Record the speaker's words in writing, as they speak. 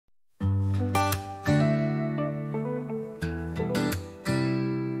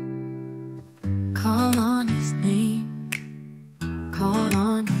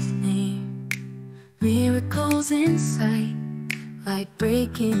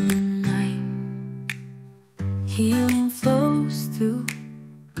breaking the night. Healing flows through,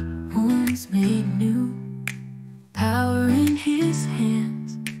 wounds made new. Power in His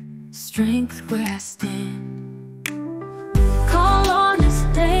hands, strength where I stand. Call on His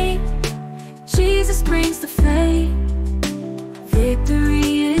name, Jesus brings the flame.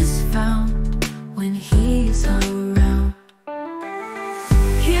 Victory is found when He's around.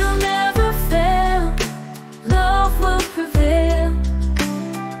 He'll never fail, love will prevail.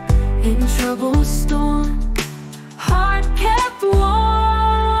 In trouble's storm, heart kept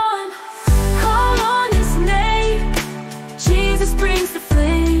warm. Call on His name, Jesus brings the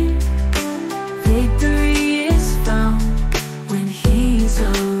flame. Victory is found when He's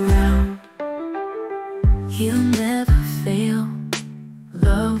around. He'll never fail,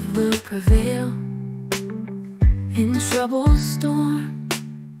 love will prevail. In trouble's storm,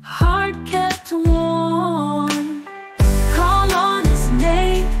 heart kept warm. Call on His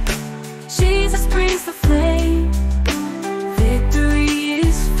name, Jesus brings the flame. Victory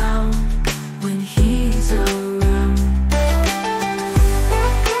is found when He's around.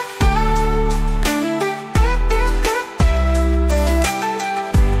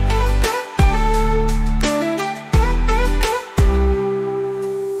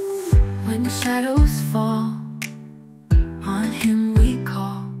 When shadows fall, on Him we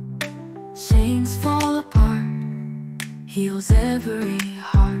call. Chains fall apart, heals every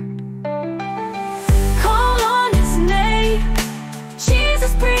heart. Call on His name,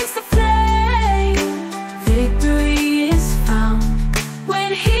 Jesus brings the flame. Victory is found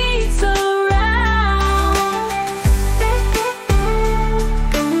when He's around.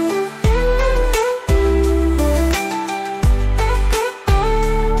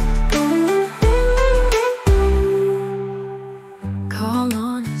 Call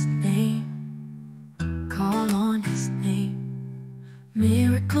on His name, call on His name.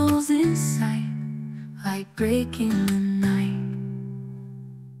 Miracles in sight, like breaking the night.